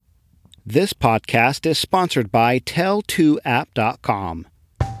This podcast is sponsored by Tell2App.com.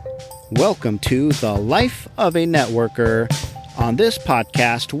 Welcome to The Life of a Networker. On this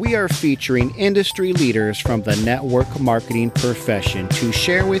podcast, we are featuring industry leaders from the network marketing profession to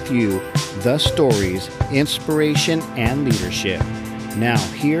share with you the stories, inspiration, and leadership. Now,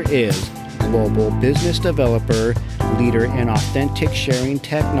 here is global business developer, leader in authentic sharing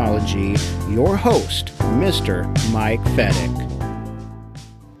technology, your host, Mr. Mike Fedek.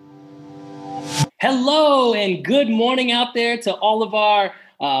 Hello and good morning out there to all of our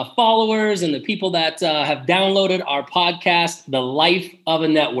followers and the people that have downloaded our podcast, The Life of a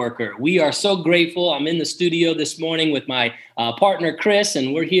Networker. We are so grateful. I'm in the studio this morning with my partner, Chris,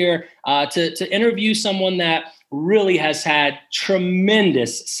 and we're here to interview someone that really has had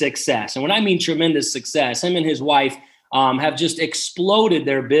tremendous success. And when I mean tremendous success, him and his wife have just exploded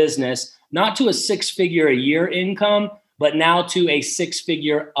their business, not to a six-figure a year income, but now to a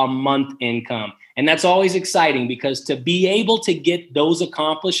six-figure a month income. And that's always exciting because to be able to get those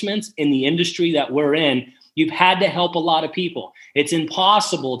accomplishments in the industry that we're in, you've had to help a lot of people. It's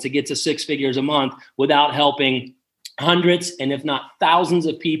impossible to get to six figures a month without helping hundreds and if not thousands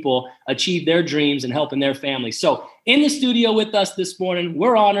of people achieve their dreams and helping their families. So in the studio with us this morning,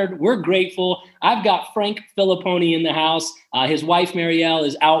 we're honored, we're grateful. I've got Frank Filippone in the house. His wife, Mariel,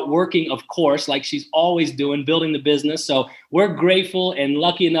 is out working, of course, like she's always doing, building the business. So we're grateful and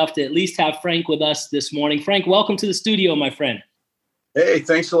lucky enough to at least have Frank with us this morning. Frank, welcome to the studio, my friend. Hey,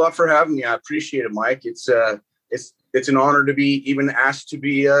 thanks a lot for having me. I appreciate it, Mike. It's an honor to be even asked to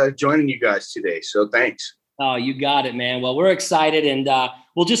be joining you guys today. So thanks. Oh, you got it, man. Well, we're excited, and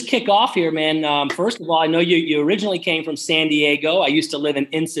we'll just kick off here, man. First of all, I know you originally came from San Diego. I used to live in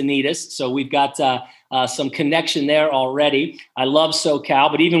Encinitas, so we've got some connection there already. I love SoCal,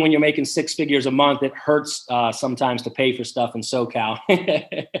 but even when you're making six figures a month, it hurts sometimes to pay for stuff in SoCal.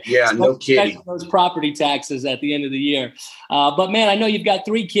 Yeah, no kidding. Those property taxes at the end of the year. But, man, I know you've got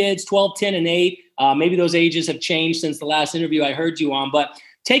three kids, 12, 10, and 8. Maybe those ages have changed since the last interview I heard you on, but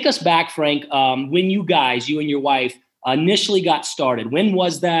take us back, Frank, when you and your wife initially got started. When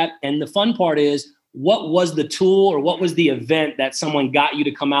was that? And the fun part is, what was the tool or what was the event that someone got you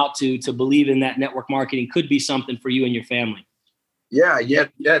to come out to believe in that network marketing could be something for you and your family? Yeah.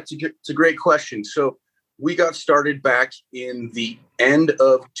 It's a great question. So we got started back in the end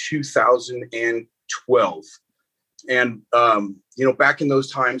of 2012. And, back in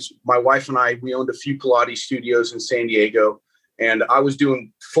those times, my wife and I, we owned a few Pilates studios in San Diego. And I was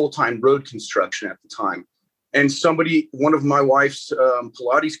doing full-time road construction at the time. And one of my wife's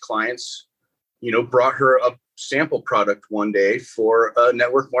Pilates clients, brought her a sample product one day for a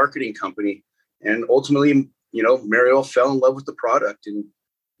network marketing company. And ultimately, Mariel fell in love with the product. And,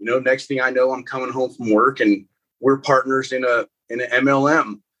 next thing I know, I'm coming home from work and we're partners in an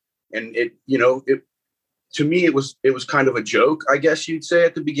MLM. And to me, it was kind of a joke, I guess you'd say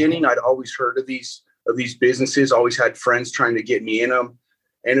at the beginning. I'd always heard of these businesses, always had friends trying to get me in them.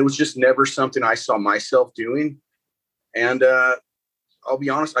 And it was just never something I saw myself doing. And I'll be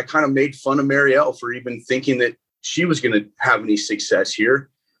honest, I kind of made fun of Mariel for even thinking that she was going to have any success here.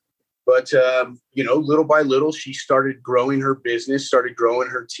 But, little by little, she started growing her business, started growing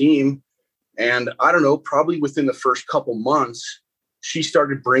her team. And I don't know, probably within the first couple months, she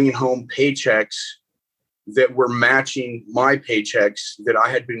started bringing home paychecks that were matching my paychecks that I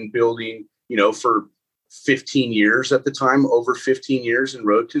had been building for 15 years at the time, over 15 years in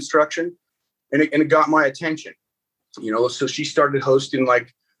road construction. And it got my attention, so she started hosting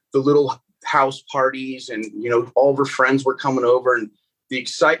like the little house parties and, all of her friends were coming over, and the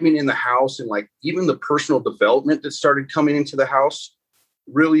excitement in the house and like even the personal development that started coming into the house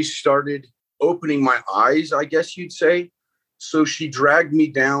really started opening my eyes, I guess you'd say. So she dragged me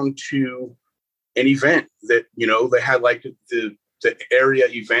down to an event that, they had like the area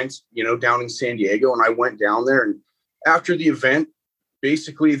events, down in San Diego. And I went down there, and after the event,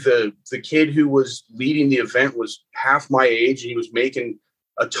 basically the kid who was leading the event was half my age, and he was making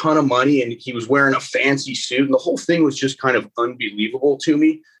a ton of money, and he was wearing a fancy suit, and the whole thing was just kind of unbelievable to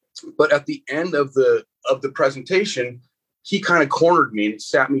me. But at the end of the presentation, he kind of cornered me and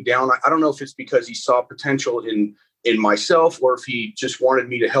sat me down. I don't know if it's because he saw potential in myself, or if he just wanted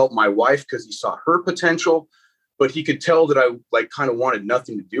me to help my wife because he saw her potential. But he could tell that I kind of wanted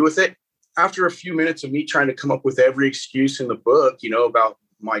nothing to do with it. After a few minutes of me trying to come up with every excuse in the book, about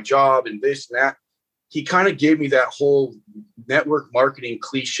my job and this and that, he kind of gave me that whole network marketing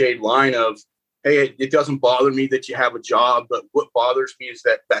cliched line of, hey, it doesn't bother me that you have a job, but what bothers me is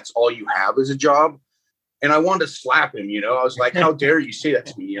that that's all you have is a job. And I wanted to slap him, I was like, how dare you say that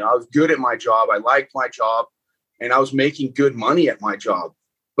to me? I was good at my job. I liked my job and I was making good money at my job.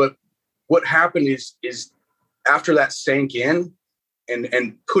 But what happened is after that sank in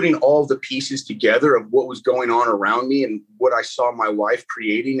and putting all the pieces together of what was going on around me and what I saw my wife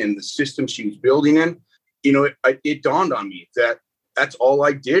creating and the system she was building in, it dawned on me that that's all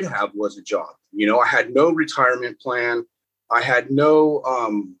I did have was a job. I had no retirement plan. I had no,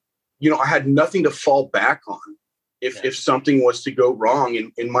 I had nothing to fall back on if something was to go wrong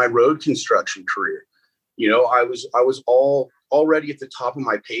in my road construction career. I was already at the top of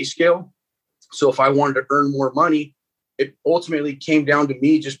my pay scale. So if I wanted to earn more money, it ultimately came down to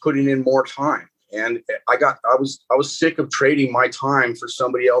me just putting in more time. And I was sick of trading my time for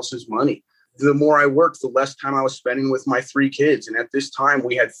somebody else's money. The more I worked, the less time I was spending with my 3 kids. And at this time,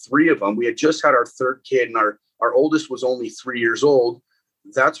 we had 3 of them. We had just had our 3rd kid, and our oldest was only 3 years old.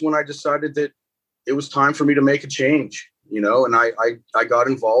 That's when I decided that it was time for me to make a change, and I got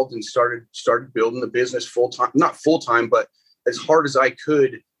involved and started building the business full-time, not full-time, but as hard as I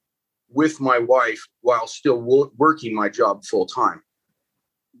could with my wife while still working my job full-time.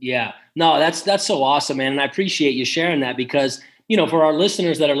 Yeah, no, that's so awesome, man. And I appreciate you sharing that because, for our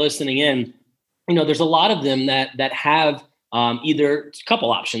listeners that are listening in, there's a lot of them that have either a couple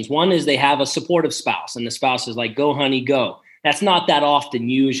options. One is they have a supportive spouse and the spouse is like, go honey, go. That's not that often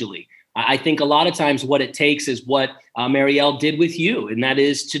usually. I think a lot of times what it takes is what Mariel did with you. And that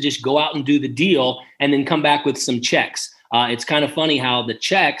is to just go out and do the deal and then come back with some checks. It's kind of funny how the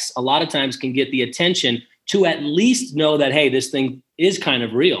checks a lot of times can get the attention to at least know that, hey, this thing is kind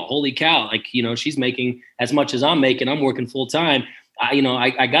of real. Holy cow. Like, she's making as much as I'm making. I'm working full time.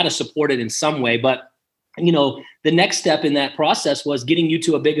 I got to support it in some way. But, the next step in that process was getting you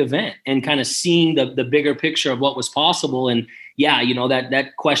to a big event and kind of seeing the bigger picture of what was possible. And yeah,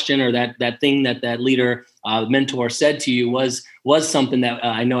 that question or that thing that leader mentor said to you was something that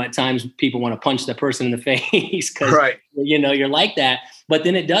I know at times people want to punch the person in the face because, right. You're like that. But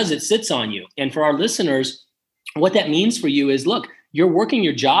then it sits on you. And for our listeners, what that means for you is, look, you're working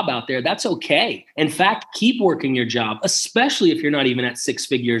your job out there. That's okay. In fact, keep working your job, especially if you're not even at 6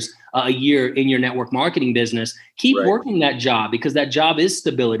 figures a year in your network marketing business. Keep working that job because that job is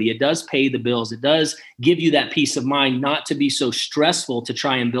stability. It does pay the bills. It does give you that peace of mind not to be so stressful to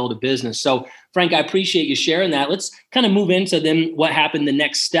try and build a business. So, Frank, I appreciate you sharing that. Let's kind of move into then what happened the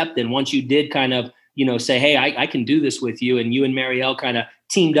next step then once you did kind of, say, hey, I can do this with you. And you and Mariel kind of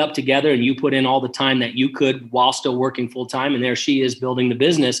teamed up together and you put in all the time that you could while still working full time. And there she is building the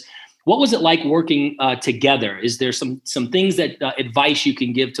business. What was it like working together? Is there some things that advice you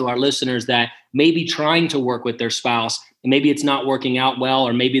can give to our listeners that may be trying to work with their spouse and maybe it's not working out well,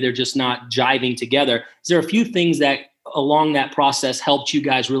 or maybe they're just not jiving together? Is there a few things that along that process helped you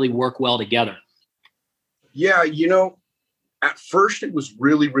guys really work well together? Yeah, at first it was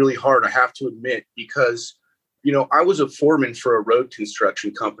really, really hard, I have to admit, because, I was a foreman for a road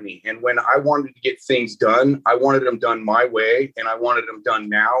construction company. And when I wanted to get things done, I wanted them done my way and I wanted them done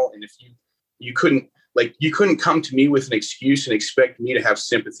now. And if you couldn't come to me with an excuse and expect me to have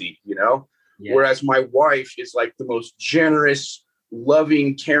sympathy, Yeah. Whereas my wife is like the most generous,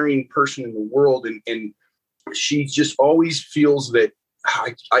 loving, caring person in the world. And she just always feels that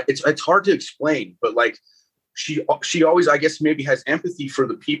it's hard to explain, but like, she always, I guess, maybe has empathy for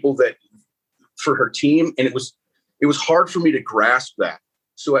the people for her team. And it was hard for me to grasp that.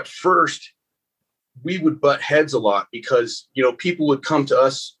 So at first we would butt heads a lot because, people would come to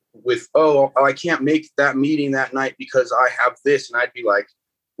us with, oh, I can't make that meeting that night because I have this. And I'd be like,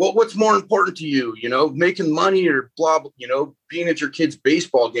 well, what's more important to you, making money or blah, being at your kid's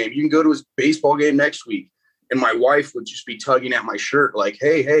baseball game? You can go to his baseball game next week. And my wife would just be tugging at my shirt like,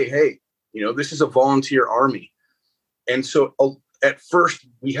 hey, this is a volunteer army. And so at first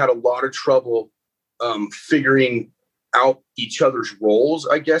we had a lot of trouble figuring out each other's roles,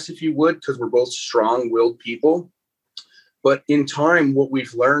 I guess, if you would, because we're both strong-willed people. But in time, what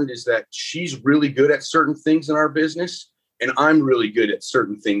we've learned is that she's really good at certain things in our business, and I'm really good at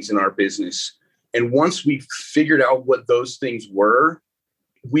certain things in our business. And once we figured out what those things were,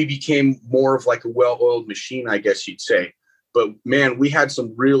 we became more of like a well-oiled machine, I guess you'd say. But man, we had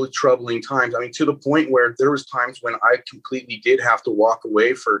some really troubling times. I mean, to the point where there was times when I completely did have to walk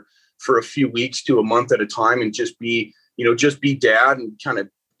away for a few weeks to a month at a time and just be dad and kind of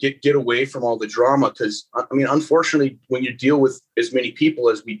get away from all the drama. Because I mean, unfortunately, when you deal with as many people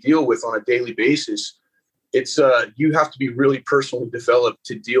as we deal with on a daily basis, it's you have to be really personally developed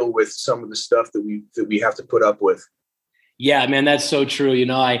to deal with some of the stuff that we have to put up with. Yeah, man, that's so true.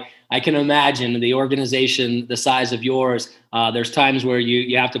 I I can imagine the organization the size of yours. There's times where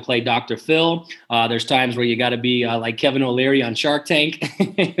you have to play Dr. Phil. There's times where you got to be like Kevin O'Leary on Shark Tank.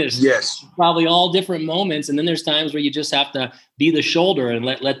 There's Yes. probably all different moments. And then there's times where you just have to be the shoulder and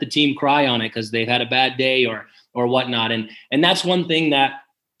let the team cry on it because they've had a bad day or whatnot. And that's one thing that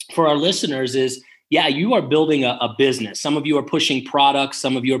for our listeners is, yeah, you are building a business. Some of you are pushing products.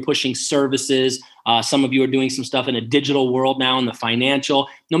 Some of you are pushing services. Some of you are doing some stuff in a digital world now in the financial.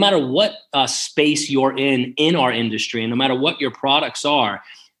 No matter what space you're in our industry, and no matter what your products are,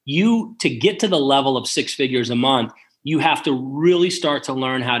 to get to the level of 6 figures a month, you have to really start to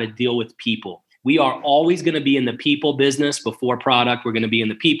learn how to deal with people. We are always going to be in the people business before product. We're going to be in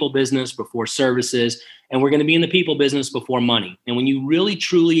the people business before services. And we're going to be in the people business before money. And when you really,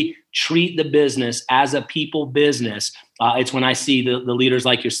 truly treat the business as a people business, it's when I see the leaders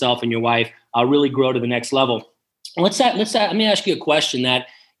like yourself and your wife really grow to the next level. Let me ask you a question that,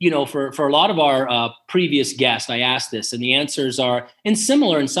 for a lot of our previous guests, I asked this, and the answers are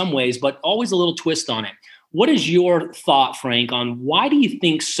similar in some ways, but always a little twist on it. What is your thought, Frank, on why do you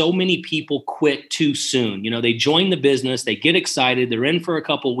think so many people quit too soon? They join the business, they get excited, they're in for a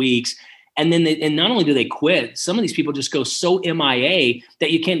couple weeks, and then and not only do they quit, some of these people just go so MIA that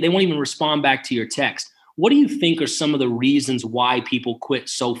they won't even respond back to your text. What do you think are some of the reasons why people quit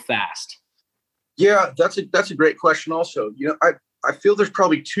so fast? Yeah, that's a great question also. I feel there's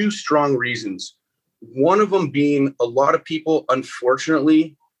probably 2 strong reasons. One of them being a lot of people,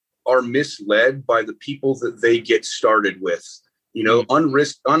 unfortunately, are misled by the people that they get started with,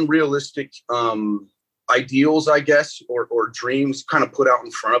 unrealistic ideals, I guess, or dreams kind of put out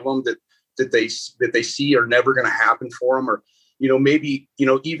in front of them that they see are never going to happen for them. Or, maybe,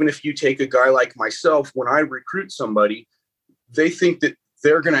 even if you take a guy like myself, when I recruit somebody, they think that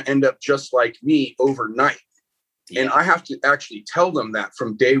they're going to end up just like me overnight. Yeah. And I have to actually tell them that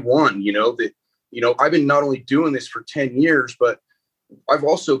from day one, that, I've been not only doing this for 10 years, but I've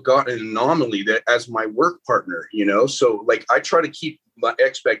also got an anomaly that as my work partner, so like I try to keep my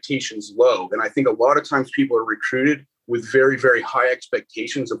expectations low. And I think a lot of times people are recruited with very, very high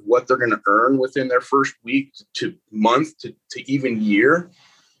expectations of what they're going to earn within their first week to month to even year.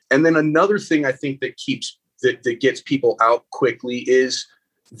 And then another thing I think that gets people out quickly is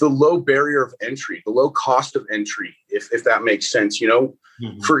the low barrier of entry, the low cost of entry, if that makes sense.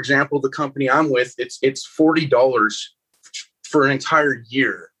 Mm-hmm. For example, the company I'm with, it's $40 for an entire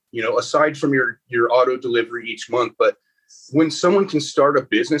year, aside from your auto delivery each month. But when someone can start a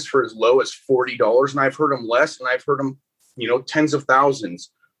business for as low as $40, and I've heard them less, and I've heard them, tens of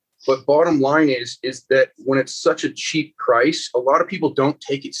thousands. But bottom line is that when it's such a cheap price, a lot of people don't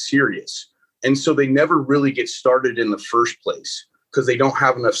take it serious. And so they never really get started in the first place because they don't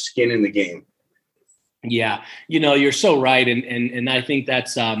have enough skin in the game. Yeah. You're so right. And I think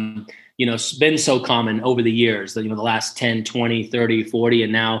that's, been so common over the years, the last 10, 20, 30, 40,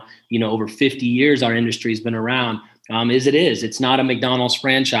 and now, over 50 years, our industry has been around. It's not a McDonald's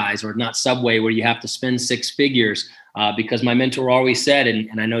franchise or not Subway where you have to spend 6 figures because my mentor always said,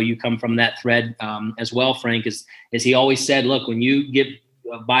 and I know you come from that thread as well, Frank, is he always said, look, when you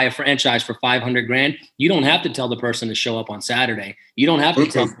buy a franchise for $500,000, you don't have to tell the person to show up on Saturday. You don't have to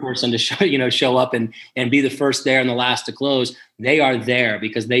tell the person to show up and be the first there and the last to close. They are there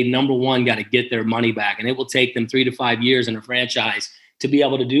because they, number one, got to get their money back, and it will take them 3 to 5 years in a franchise to be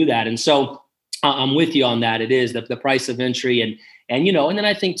able to do that. And so I'm with you on that. It is the price of entry. And then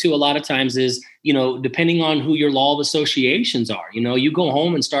I think too, a lot of times is, depending on who your law of associations are, you go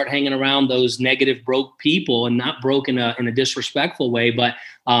home and start hanging around those negative, broke people, and not broke in a disrespectful way, but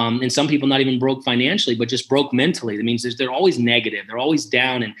and some people not even broke financially, but just broke mentally. That means they're always negative. They're always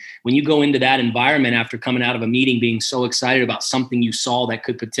down. And when you go into that environment after coming out of a meeting, being so excited about something you saw that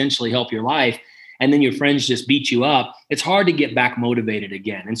could potentially help your life, and then your friends just beat you up, it's hard to get back motivated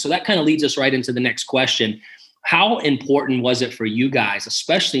again. And so that kind of leads us right into the next question. How important was it for you guys,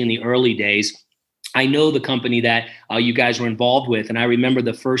 especially in the early days? I know the company that you guys were involved with, and I remember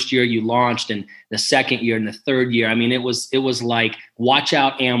the first year you launched, and the second year, and the third year. I mean, it was like, watch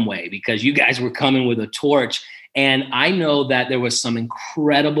out Amway, because you guys were coming with a torch. And I know that there was some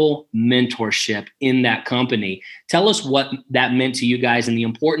incredible mentorship in that company. Tell us what that meant to you guys, and the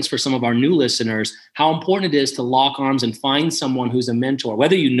importance for some of our new listeners, how important it is to lock arms and find someone who's a mentor,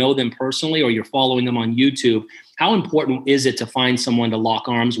 whether you know them personally or you're following them on YouTube. How important is it to find someone to lock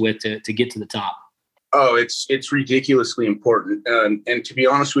arms with to get to the top? Oh, it's ridiculously important. And to be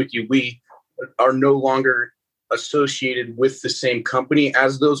honest with you, we are no longer associated with the same company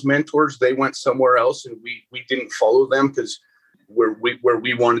as those mentors. They went somewhere else, and we didn't follow them because where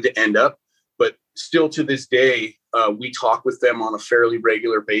we wanted to end up. But still to this day, we talk with them on a fairly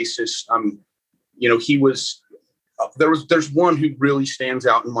regular basis. He was, there's one who really stands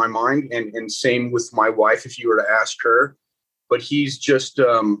out in my mind, and same with my wife, if you were to ask her, but he's just,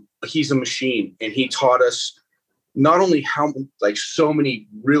 he's a machine, and he taught us not only how, like, so many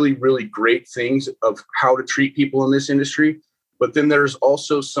really, really great things of how to treat people in this industry, but then there's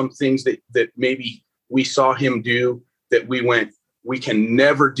also some things that maybe we saw him do that we can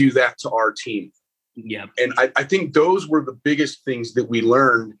never do that to our team. Yeah. And I think those were the biggest things that we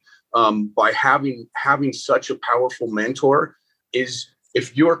learned by having such a powerful mentor, is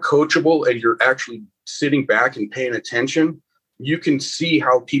if you're coachable and you're actually sitting back and paying attention, you can see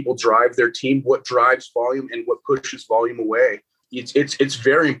how people drive their team, what drives volume and what pushes volume away. It's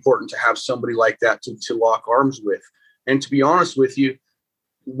very important to have somebody like that to lock arms with. And to be honest with you,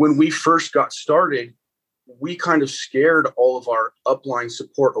 when we first got started, we kind of scared all of our upline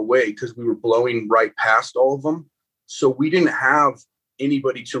support away because we were blowing right past all of them. So we didn't have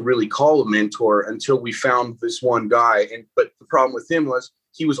anybody to really call a mentor until we found this one guy. But the problem with him was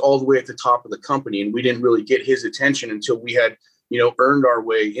he was all the way at the top of the company, and we didn't really get his attention until we had, earned our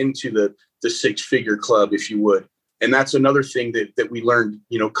way into the six-figure club, if you would. And that's another thing that we learned,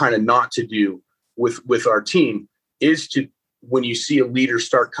 kind of not to do with our team, is to, when you see a leader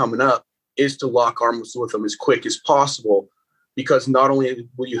start coming up, is to lock arms with them as quick as possible, because not only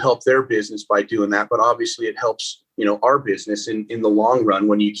will you help their business by doing that, but obviously it helps, our business in the long run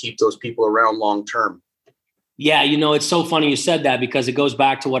when you keep those people around long term. Yeah. It's so funny you said that, because it goes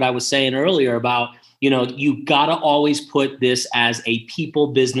back to what I was saying earlier about, you got to always put this as a people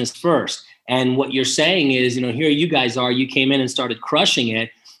business first. And what you're saying is, here you guys are, you came in and started crushing it.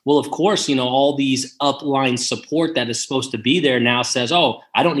 Well, of course, all these upline support that is supposed to be there now says, oh,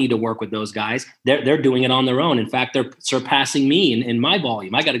 I don't need to work with those guys. They're doing it on their own. In fact, they're surpassing me in my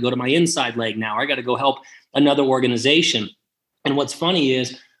volume. I got to go to my inside leg now. I got to go help another organization. And what's funny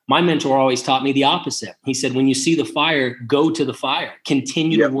is my mentor always taught me the opposite. He said, when you see the fire, go to the fire,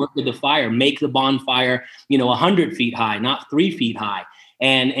 continue to work with the fire, make the bonfire, 100 feet high, not 3 feet high.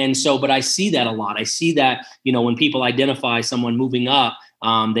 And so, but I see that a lot. I see that, when people identify someone moving up,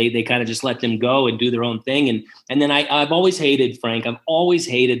 they kind of just let them go and do their own thing. And then I've always hated, Frank, I've always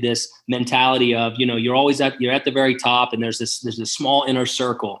hated this mentality of, you're at the very top, and there's this small inner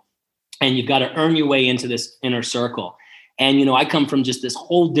circle, and you've got to earn your way into this inner circle. And, I come from just this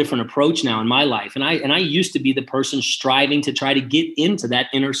whole different approach now in my life. And I used to be the person striving to try to get into that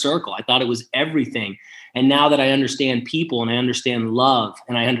inner circle. I thought it was everything. And now that I understand people and I understand love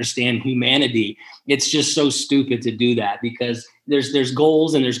and I understand humanity, it's just so stupid to do that, because there's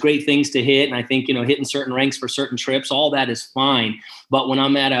goals and there's great things to hit. And I think, hitting certain ranks for certain trips, all that is fine. But when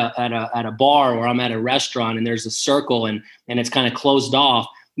I'm at a bar or I'm at a restaurant and there's a circle and it's kind of closed off,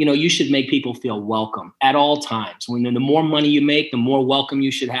 you should make people feel welcome at all times. When the more money you make, the more welcome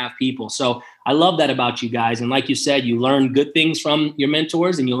you should have people. So I love that about you guys. And like you said, you learn good things from your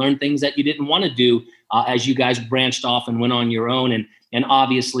mentors, and you learn things that you didn't want to do as you guys branched off and went on your own. And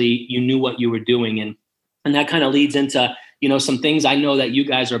obviously you knew what you were doing. And that kind of leads into, some things I know that you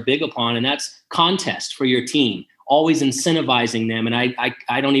guys are big upon, and that's contest for your team, always incentivizing them. And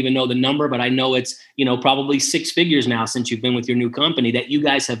I don't even know the number, but I know it's, probably 6 figures now since you've been with your new company that you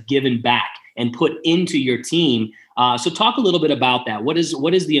guys have given back and put into your team. So talk a little bit about that. What is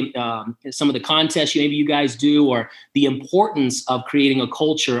the some of the contests maybe you guys do, or the importance of creating a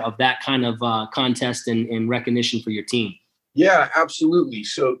culture of that kind of contest and recognition for your team? Yeah, absolutely.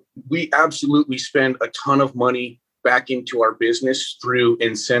 So we absolutely spend a ton of money back into our business through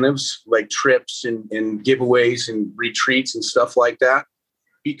incentives like trips and giveaways and retreats and stuff like that.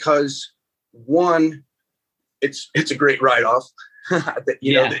 Because one, it's a great write-off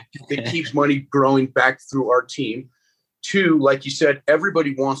that keeps money growing back through our team. Two, like you said,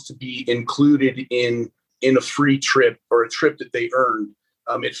 everybody wants to be included in a free trip or a trip that they earned.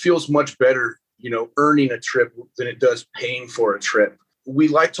 It feels much better, earning a trip than it does paying for a trip. We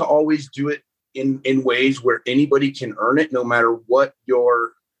like to always do it in ways where anybody can earn it, no matter what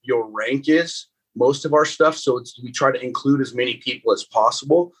your rank is. Most of our stuff. So we try to include as many people as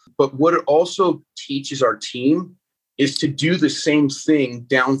possible. But what it also teaches our team is to do the same thing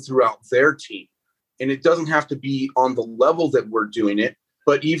down throughout their team. And it doesn't have to be on the level that we're doing it,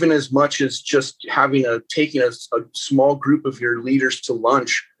 but even as much as just taking a small group of your leaders to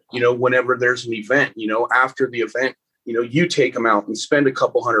lunch, whenever there's an event, after the event, you take them out and spend a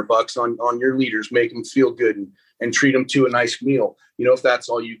couple $100 on your leaders, make them feel good and treat them to a nice meal, if that's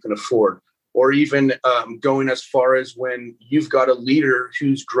all you can afford. Or even going as far as when you've got a leader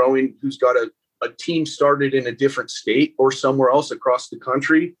who's growing, who's got a team started in a different state or somewhere else across the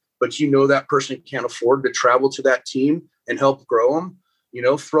country, but that person can't afford to travel to that team and help grow them,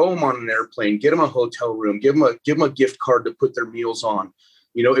 throw them on an airplane, get them a hotel room, give them a gift card to put their meals on.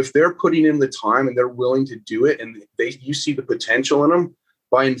 If they're putting in the time and they're willing to do it, and you see the potential in them,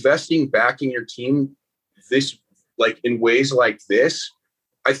 by investing back in your team, in ways like this,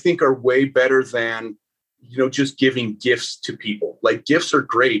 I think are way better than, just giving gifts to people. Like, gifts are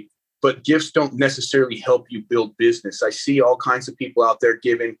great, but gifts don't necessarily help you build business. I see all kinds of people out there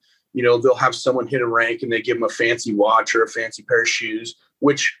giving, they'll have someone hit a rank and they give them a fancy watch or a fancy pair of shoes,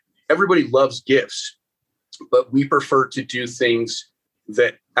 which everybody loves gifts, but we prefer to do things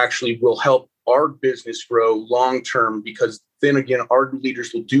that actually will help our business grow long-term, because then again, our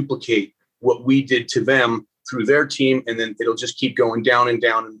leaders will duplicate what we did to them through their team. And then it'll just keep going down and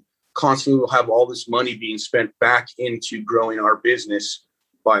down, and constantly we'll have all this money being spent back into growing our business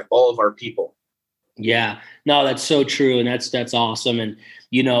by all of our people. Yeah, no, that's so true. And that's awesome. And,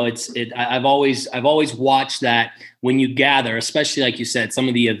 I've always watched that when you gather, especially like you said, some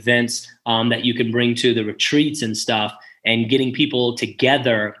of the events that you can bring to the retreats and stuff, and getting people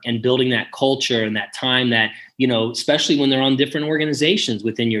together and building that culture and that time that, especially when they're on different organizations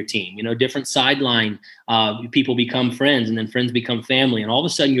within your team, different sideline, people become friends, and then friends become family. And all of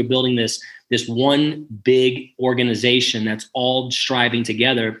a sudden you're building this one big organization that's all striving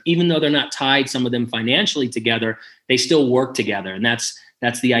together. Even though they're not tied, some of them financially together, they still work together. And that's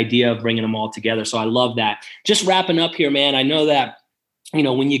the idea of bringing them all together. So I love that. Just wrapping up here, man. I know that,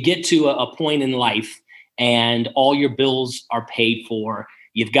 when you get to a point in life and all your bills are paid for,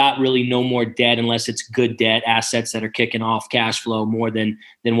 you've got really no more debt, unless it's good debt, assets that are kicking off cash flow more than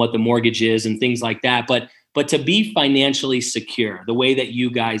what the mortgage is and things like that. But to be financially secure the way that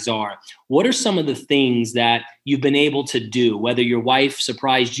you guys are, what are some of the things that you've been able to do, whether your wife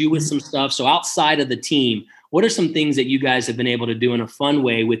surprised you with some stuff? So outside of the team, what are some things that you guys have been able to do in a fun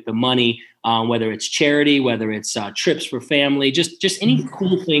way with the money, whether it's charity, whether it's trips for family, just any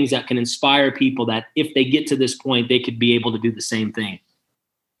cool things that can inspire people that if they get to this point, they could be able to do the same thing?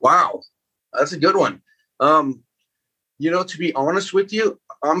 Wow, that's a good one. To be honest with you,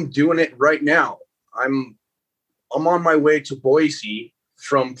 I'm doing it right now. I'm on my way to Boise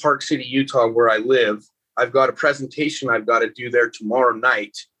from Park City, Utah, where I live. I've got a presentation I've got to do there tomorrow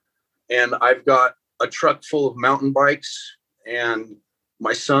night. And I've got a truck full of mountain bikes and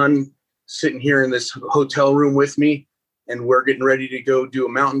my son sitting here in this hotel room with me. And we're getting ready to go do a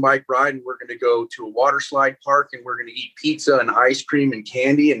mountain bike ride. And we're going to go to a water slide park, and we're going to eat pizza and ice cream and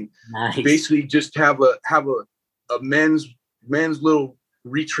candy, and basically just have a men's little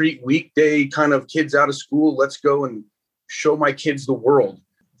retreat weekday, kind of kids out of school. Let's go and show my kids the world.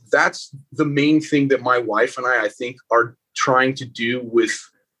 That's the main thing that my wife and I think, are trying to do with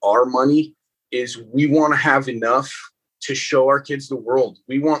our money, is we want to have enough to show our kids the world.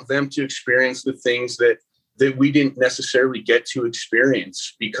 We want them to experience the things that we didn't necessarily get to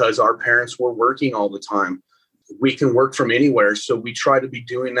experience because our parents were working all the time. We can work from anywhere. So we try to be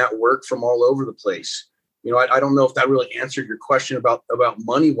doing that work from all over the place. I don't know if that really answered your question about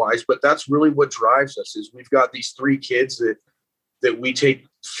money wise, but that's really what drives us. Is we've got these 3 kids that we take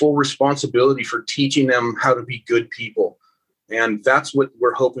full responsibility for teaching them how to be good people. And that's what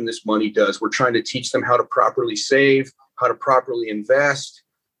we're hoping this money does. We're trying to teach them how to properly save, how to properly invest,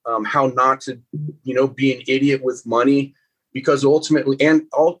 how not to, be an idiot with money, because ultimately,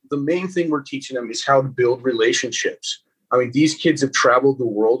 the main thing we're teaching them is how to build relationships. I mean, these kids have traveled the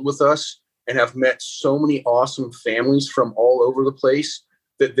world with us and have met so many awesome families from all over the place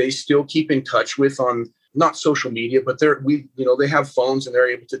that they still keep in touch with on not social media, but they have phones and they're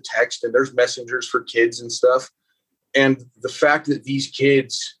able to text, and there's messengers for kids and stuff. And the fact that these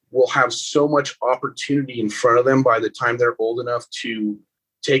kids will have so much opportunity in front of them by the time they're old enough to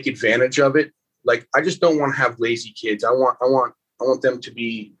take advantage of it. Like, I just don't want to have lazy kids. I want them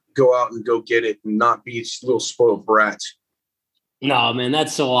to go out and go get it and not be little spoiled brats. No, man,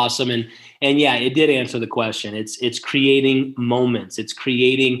 that's so awesome. And yeah, it did answer the question. It's creating moments. It's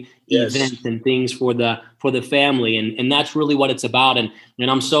creating events and things for the family. And that's really what it's about. And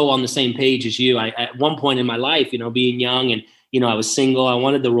I'm so on the same page as you. At one point in my life, being young and, I was single, I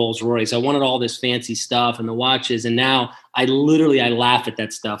wanted the Rolls Royce. I wanted all this fancy stuff and the watches. And now I laugh at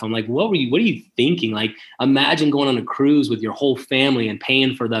that stuff. I'm like, what are you thinking? Like, imagine going on a cruise with your whole family and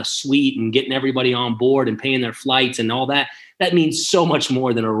paying for the suite and getting everybody on board and paying their flights and all that. That means so much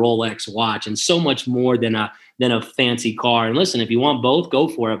more than a Rolex watch, and so much more than than a fancy car. And listen, if you want both, go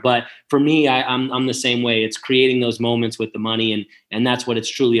for it. But for me, I'm the same way. It's creating those moments with the money, and that's what it's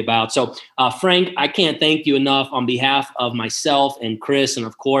truly about. So Frank, I can't thank you enough on behalf of myself and Chris, and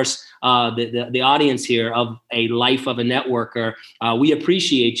of course, the audience here of A Life of a Networker. We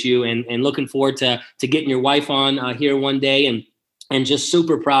appreciate you and looking forward to getting your wife on here one day, and just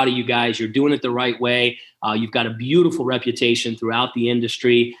super proud of you guys. You're doing it the right way. You've got a beautiful reputation throughout the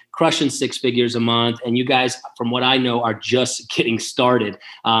industry, crushing 6 figures a month. And you guys, from what I know, are just getting started.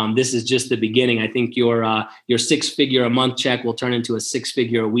 This is just the beginning. I think your 6 figure a month check will turn into a 6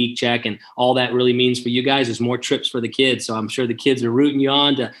 figure a week check. And all that really means for you guys is more trips for the kids. So I'm sure the kids are rooting you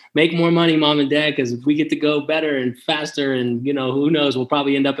on to make more money, mom and dad, because if we get to go better and faster, and who knows, we'll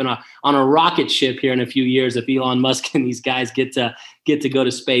probably end up on a rocket ship here in a few years if Elon Musk and these guys get to go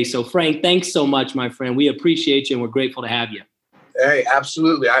to space. So Frank, thanks so much, my friend. We appreciate you and we're grateful to have you. Hey,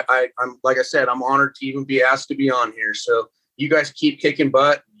 absolutely. I'm like I said, I'm honored to even be asked to be on here. So you guys keep kicking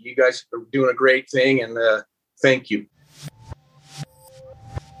butt. You guys are doing a great thing, and thank you.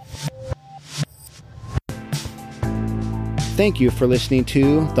 Thank you for listening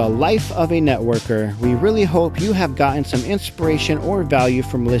to The Life of a Networker. We really hope you have gotten some inspiration or value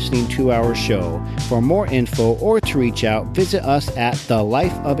from listening to our show. For more info or to reach out, visit us at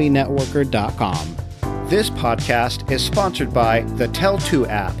thelifeofanetworker.com. This podcast is sponsored by the Tell2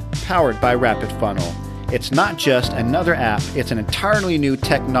 app, powered by RapidFunnel. It's not just another app, it's an entirely new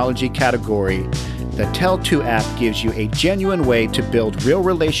technology category. The Tell2 app gives you a genuine way to build real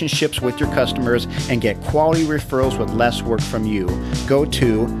relationships with your customers and get quality referrals with less work from you. Go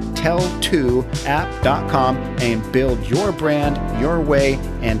to tell2app.com and build your brand your way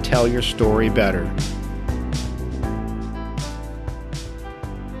and tell your story better.